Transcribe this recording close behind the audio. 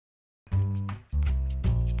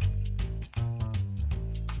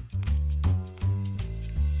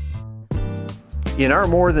In our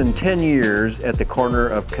more than 10 years at the corner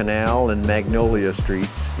of Canal and Magnolia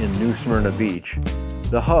Streets in New Smyrna Beach,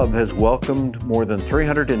 the Hub has welcomed more than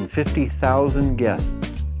 350,000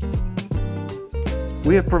 guests.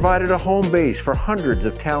 We have provided a home base for hundreds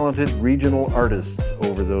of talented regional artists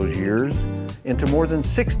over those years, and to more than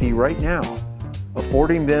 60 right now,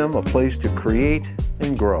 affording them a place to create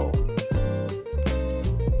and grow.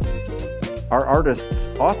 Our artists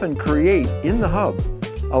often create in the Hub,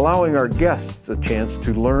 allowing our guests a chance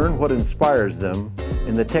to learn what inspires them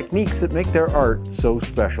and the techniques that make their art so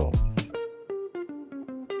special.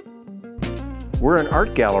 We're an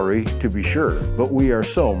art gallery, to be sure, but we are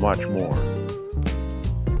so much more.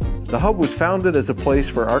 The Hub was founded as a place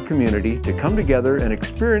for our community to come together and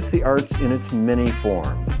experience the arts in its many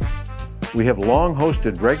forms. We have long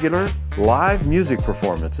hosted regular, live music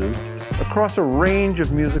performances across a range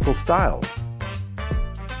of musical styles.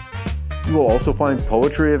 You will also find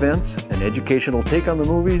poetry events, an educational take on the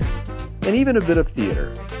movies, and even a bit of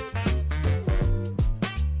theater.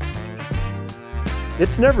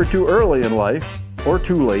 It's never too early in life, or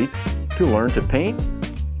too late, to learn to paint,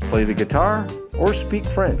 play the guitar, or speak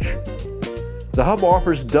French. The Hub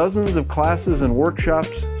offers dozens of classes and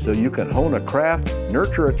workshops so you can hone a craft,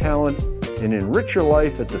 nurture a talent, and enrich your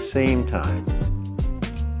life at the same time.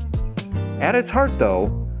 At its heart,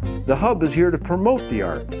 though, the Hub is here to promote the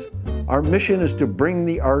arts. Our mission is to bring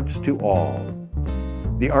the arts to all.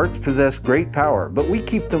 The arts possess great power, but we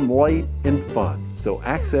keep them light and fun, so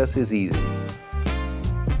access is easy.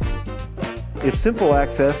 If simple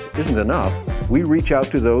access isn't enough, we reach out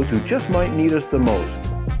to those who just might need us the most.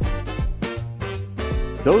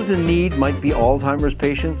 Those in need might be Alzheimer's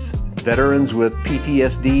patients, veterans with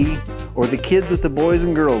PTSD, or the kids at the Boys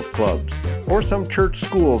and Girls Clubs, or some church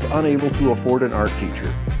schools unable to afford an art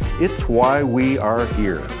teacher. It's why we are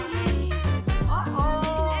here.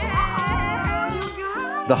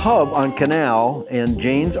 The Hub on Canal and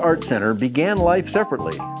Jane's Art Center began life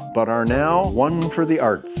separately, but are now one for the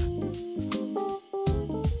arts.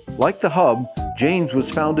 Like the Hub, Jane's was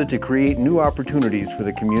founded to create new opportunities for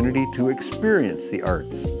the community to experience the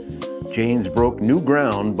arts. Jane's broke new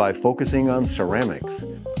ground by focusing on ceramics.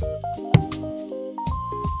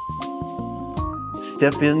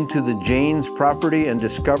 Step into the Jane's property and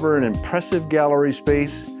discover an impressive gallery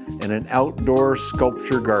space and an outdoor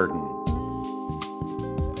sculpture garden.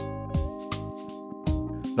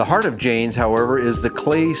 The heart of Jane's, however, is the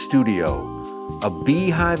Clay Studio, a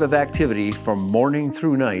beehive of activity from morning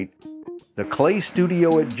through night. The Clay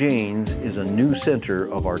Studio at Jane's is a new center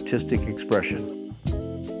of artistic expression.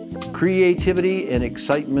 Creativity and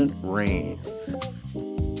excitement reigns.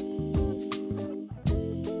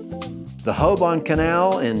 The Hub on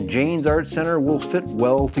Canal and Jane's Art Center will fit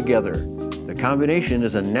well together. The combination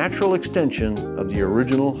is a natural extension of the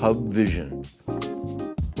original Hub vision.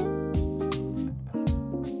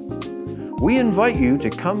 We invite you to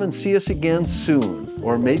come and see us again soon,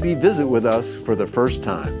 or maybe visit with us for the first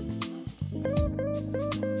time.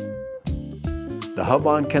 The Hub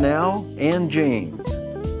on Canal and Jane's,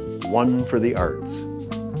 one for the arts.